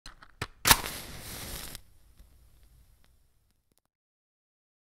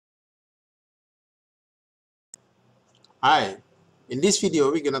Hi, in this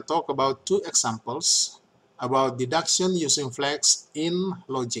video we're going to talk about two examples about deduction using flags in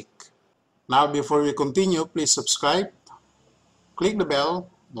logic. Now before we continue, please subscribe, click the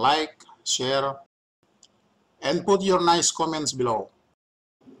bell, like, share, and put your nice comments below.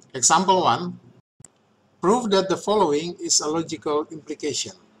 Example 1. Prove that the following is a logical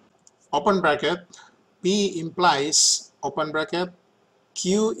implication. Open bracket, P implies, open bracket,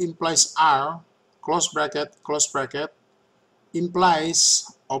 Q implies R, close bracket,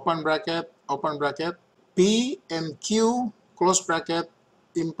 implies, open bracket, P and Q, close bracket,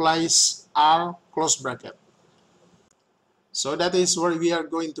 implies R, close bracket. So that is what we are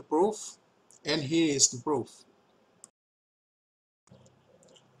going to prove, and here is the proof.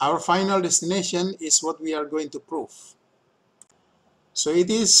 Our final destination is what we are going to prove. So it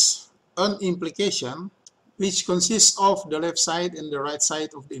is an implication which consists of the left side and the right side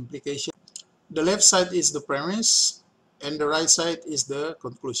of the implication. The left side is the premise and the right side is the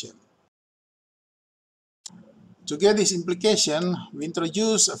conclusion. To get this implication, we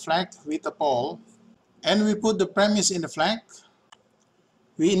introduce a flag with a pole and we put the premise in the flag.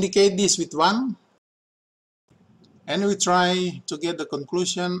 We indicate this with 1 and we try to get the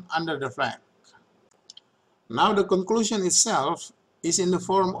conclusion under the flag. Now the conclusion itself is in the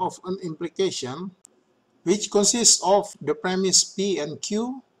form of an implication which consists of the premise P and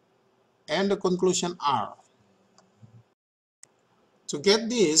Q and the conclusion R. To get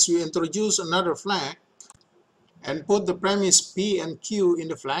this, we introduce another flag and put the premise P and Q in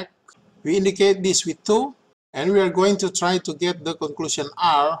the flag. We indicate this with 2 and we are going to try to get the conclusion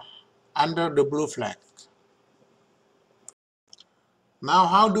R under the blue flag. Now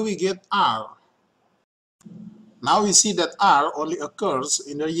how do we get R? Now we see that R only occurs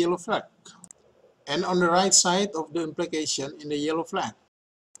in the yellow flag and on the right side of the implication in the yellow flag.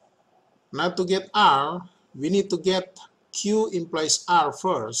 Now to get R, we need to get Q implies R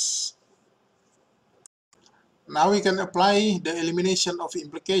first. Now we can apply the elimination of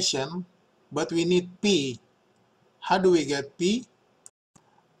implication, but we need P. How do we get P?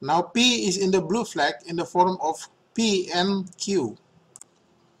 Now P is in the blue flag in the form of P and Q.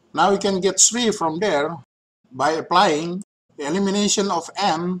 Now we can get 3 from there by applying the elimination of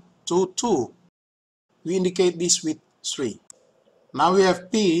N to 2. We indicate this with 3. Now we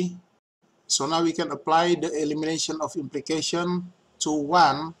have P, so now we can apply the elimination of implication to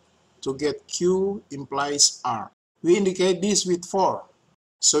 1 to get Q implies R. We indicate this with 4.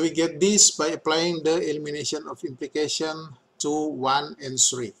 So we get this by applying the elimination of implication to 1 and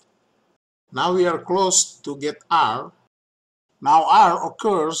 3. Now we are close to get R. Now R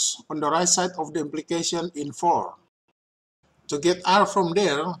occurs on the right side of the implication in 4. To get R from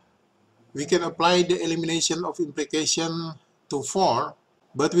there, we can apply the elimination of implication to 4,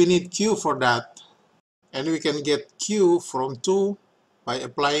 but we need Q for that. And we can get Q from 2 by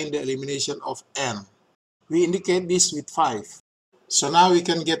applying the elimination of N. We indicate this with 5. So now we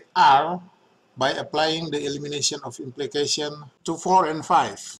can get R by applying the elimination of implication to 4 and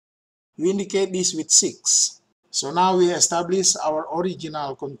 5. We indicate this with 6. So now we establish our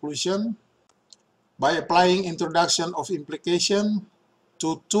original conclusion by applying introduction of implication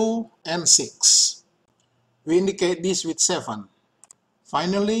to 2 and 6. We indicate this with 7.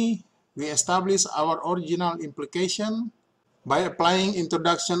 Finally, we establish our original implication by applying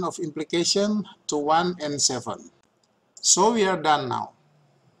introduction of implication to 1 and 7. So we are done now.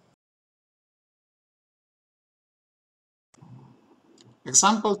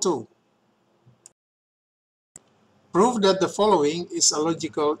 Example 2. Prove that the following is a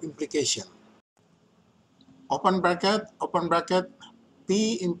logical implication. Open bracket,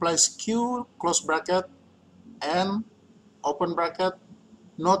 P implies Q, close bracket, and open bracket,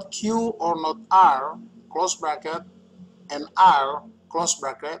 not Q or not R, close bracket, and R, close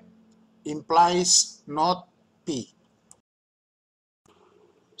bracket, implies not P.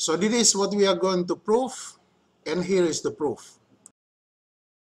 So this is what we are going to prove, and here is the proof.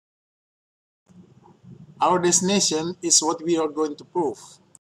 Our destination is what we are going to prove.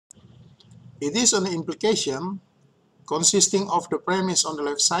 It is an implication consisting of the premise on the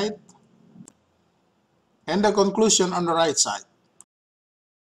left side and the conclusion on the right side.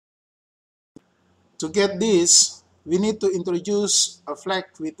 To get this, we need to introduce a flag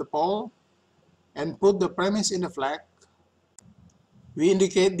with the pole and put the premise in the flag. We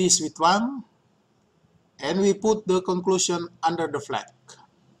indicate this with 1 and we put the conclusion under the flag.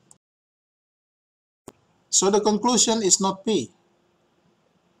 So the conclusion is not P.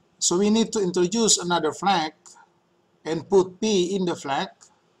 So we need to introduce another flag and put P in the flag.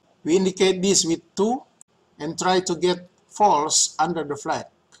 We indicate this with 2 and try to get false under the flag.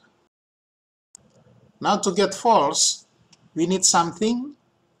 Now to get false, We need something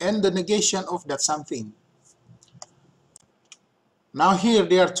and the negation of that something. Now here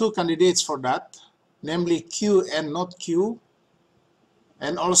there are two candidates for that, namely Q and not Q,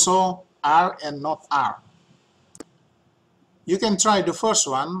 and also R and not R. You can try the first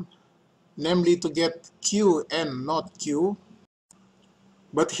one, namely to get Q and not Q,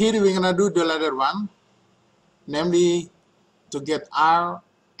 but here we're gonna do the latter one, namely to get R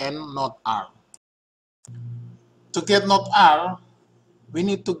and not R. To get not R, we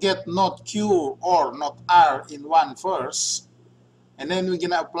need to get not Q or not R in one first, and then we're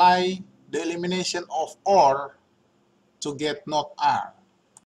gonna apply the elimination of OR to get not R.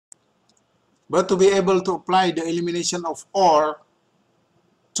 But to be able to apply the elimination of OR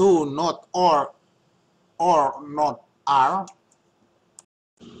to not OR or not R,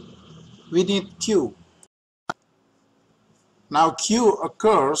 we need Q. Now Q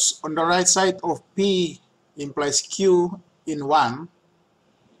occurs on the right side of P implies Q in 1.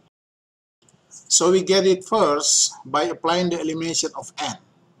 So we get it first by applying the elimination of N.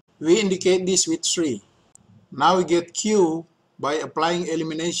 We indicate this with 3. Now we get Q by applying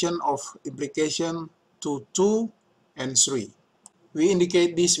elimination of implication to 2 and 3. We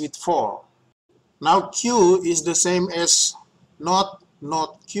indicate this with 4. Now Q is the same as not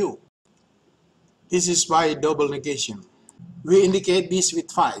Q. This is by double negation. We indicate this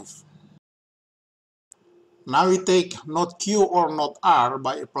with 5. Now we take not Q or not R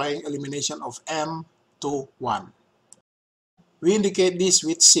by applying elimination of M to 1. We indicate this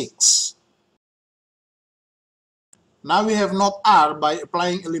with 6. Now we have not R by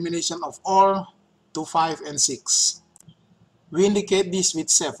applying elimination of OR to 5 and 6. We indicate this with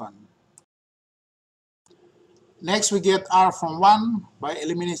 7. Next we get R from 1 by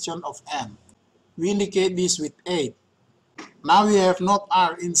elimination of N. We indicate this with 8. Now we have not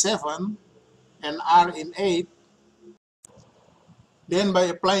R in 7 and R in 8. Then by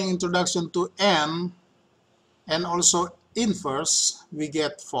applying introduction to N and also inverse, we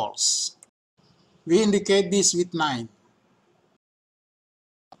get false. We indicate this with 9.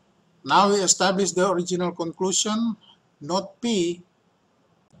 Now we establish the original conclusion, not P,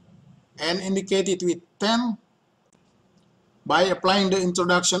 and indicate it with 10 by applying the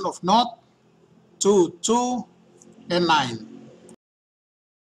introduction of not to 2 and 9.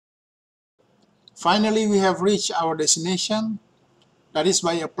 Finally, we have reached our destination, that is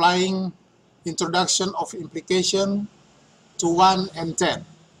by applying introduction of implication to 1 and 10.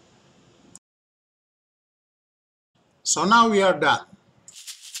 So now we are done.